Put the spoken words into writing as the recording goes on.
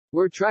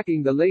We're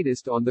tracking the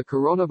latest on the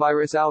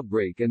coronavirus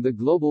outbreak and the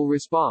global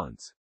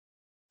response.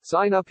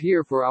 Sign up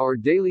here for our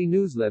daily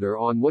newsletter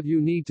on what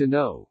you need to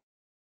know.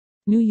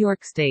 New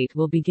York State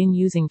will begin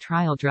using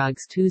trial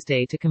drugs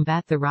Tuesday to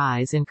combat the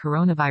rise in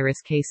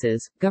coronavirus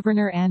cases,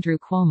 Governor Andrew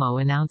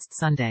Cuomo announced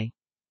Sunday.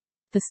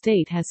 The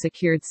state has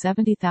secured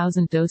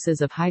 70,000 doses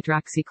of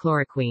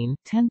hydroxychloroquine,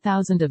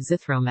 10,000 of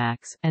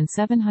Zithromax, and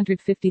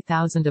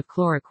 750,000 of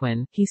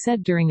chloroquine, he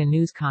said during a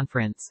news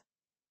conference.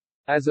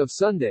 As of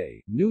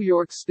Sunday, New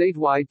York's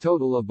statewide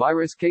total of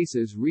virus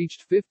cases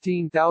reached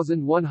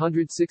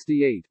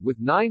 15,168, with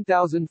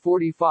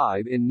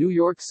 9,045 in New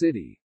York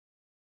City.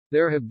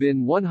 There have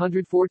been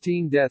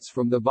 114 deaths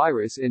from the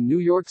virus in New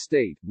York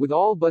State, with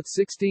all but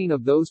 16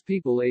 of those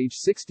people age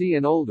 60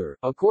 and older,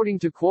 according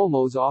to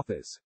Cuomo's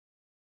office.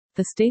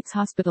 The state's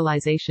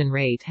hospitalization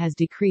rate has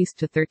decreased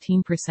to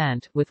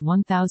 13%, with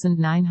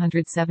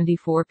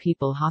 1,974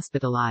 people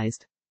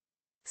hospitalized.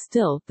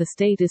 Still, the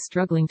state is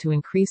struggling to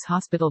increase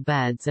hospital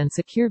beds and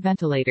secure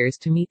ventilators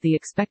to meet the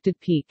expected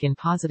peak in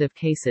positive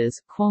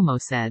cases, Cuomo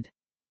said.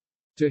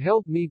 To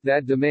help meet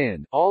that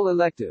demand, all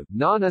elective,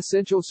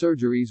 non-essential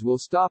surgeries will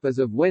stop as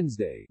of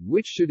Wednesday,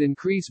 which should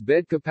increase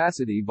bed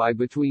capacity by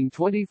between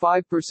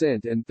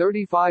 25% and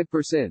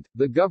 35%,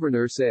 the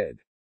governor said.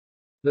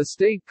 The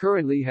state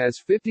currently has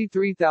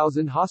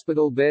 53,000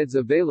 hospital beds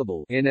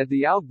available, and at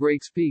the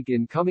outbreak's peak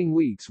in coming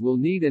weeks will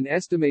need an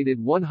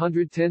estimated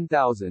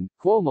 110,000,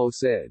 Cuomo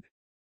said.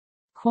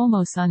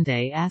 Cuomo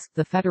Sunday asked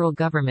the federal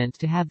government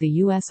to have the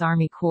U.S.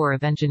 Army Corps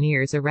of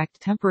Engineers erect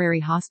temporary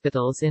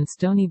hospitals in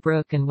Stony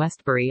Brook and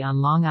Westbury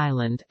on Long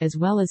Island, as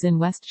well as in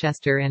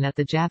Westchester and at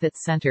the Javits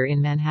Center in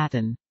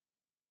Manhattan.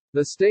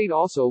 The state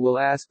also will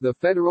ask the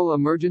Federal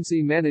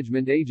Emergency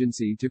Management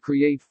Agency to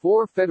create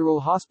 4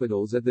 federal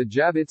hospitals at the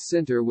Javits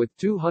Center with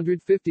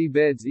 250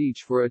 beds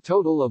each for a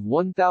total of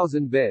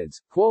 1,000 beds,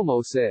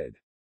 Cuomo said.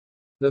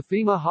 The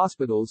FEMA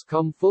hospitals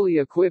come fully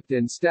equipped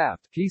and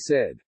staffed, he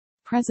said.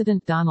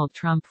 President Donald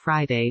Trump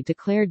Friday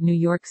declared New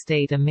York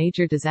State a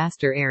major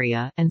disaster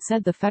area, and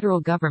said the federal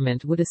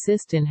government would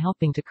assist in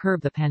helping to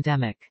curb the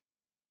pandemic.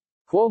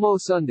 Cuomo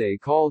Sunday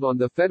called on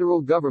the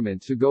federal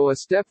government to go a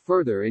step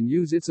further and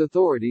use its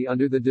authority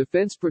under the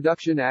Defense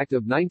Production Act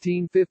of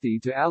 1950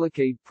 to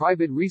allocate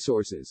private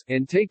resources,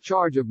 and take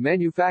charge of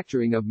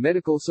manufacturing of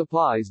medical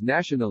supplies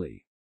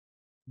nationally.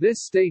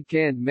 This state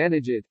can't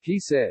manage it, he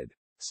said.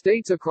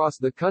 States across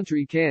the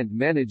country can't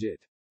manage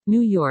it. New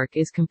York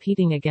is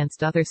competing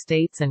against other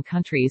states and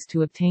countries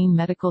to obtain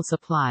medical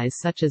supplies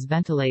such as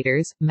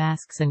ventilators,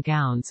 masks and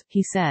gowns,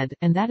 he said,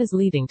 and that is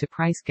leading to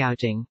price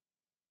gouging.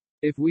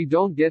 If we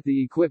don't get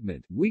the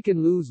equipment, we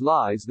can lose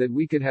lives that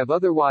we could have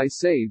otherwise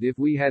saved if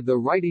we had the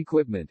right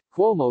equipment,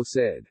 Cuomo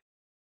said.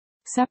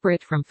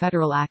 Separate from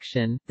federal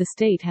action, the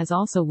state has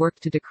also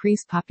worked to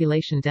decrease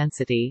population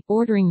density,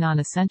 ordering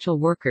non-essential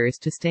workers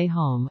to stay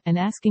home, and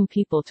asking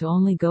people to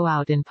only go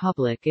out in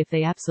public if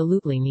they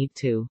absolutely need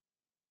to.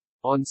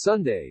 On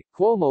Sunday,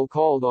 Cuomo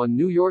called on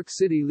New York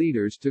City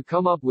leaders to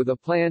come up with a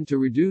plan to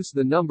reduce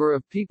the number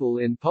of people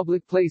in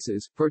public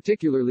places,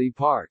 particularly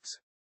parks.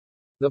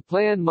 The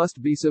plan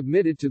must be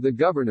submitted to the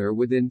governor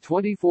within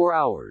 24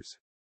 hours.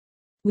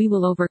 We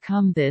will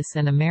overcome this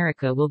and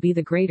America will be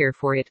the greater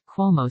for it,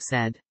 Cuomo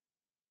said.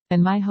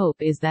 And my hope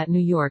is that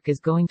New York is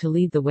going to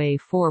lead the way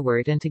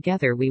forward and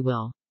together we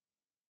will.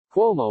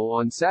 Cuomo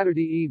on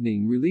Saturday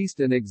evening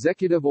released an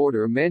executive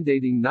order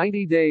mandating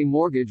 90-day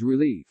mortgage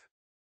relief.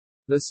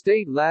 The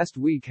state last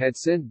week had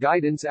sent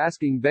guidance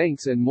asking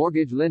banks and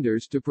mortgage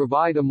lenders to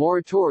provide a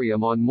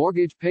moratorium on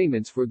mortgage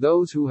payments for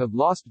those who have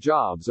lost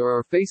jobs or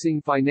are facing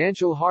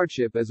financial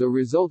hardship as a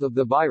result of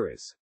the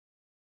virus.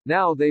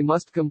 Now they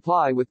must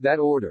comply with that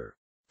order.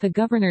 The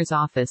governor's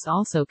office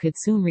also could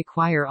soon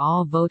require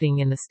all voting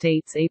in the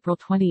state's April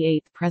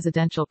 28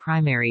 presidential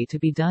primary to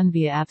be done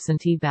via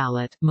absentee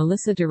ballot,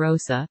 Melissa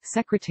DeRosa,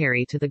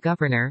 secretary to the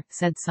governor,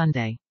 said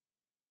Sunday.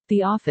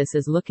 The office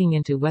is looking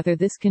into whether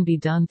this can be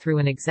done through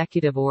an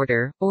executive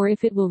order, or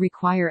if it will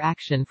require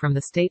action from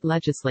the state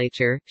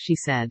legislature, she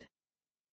said.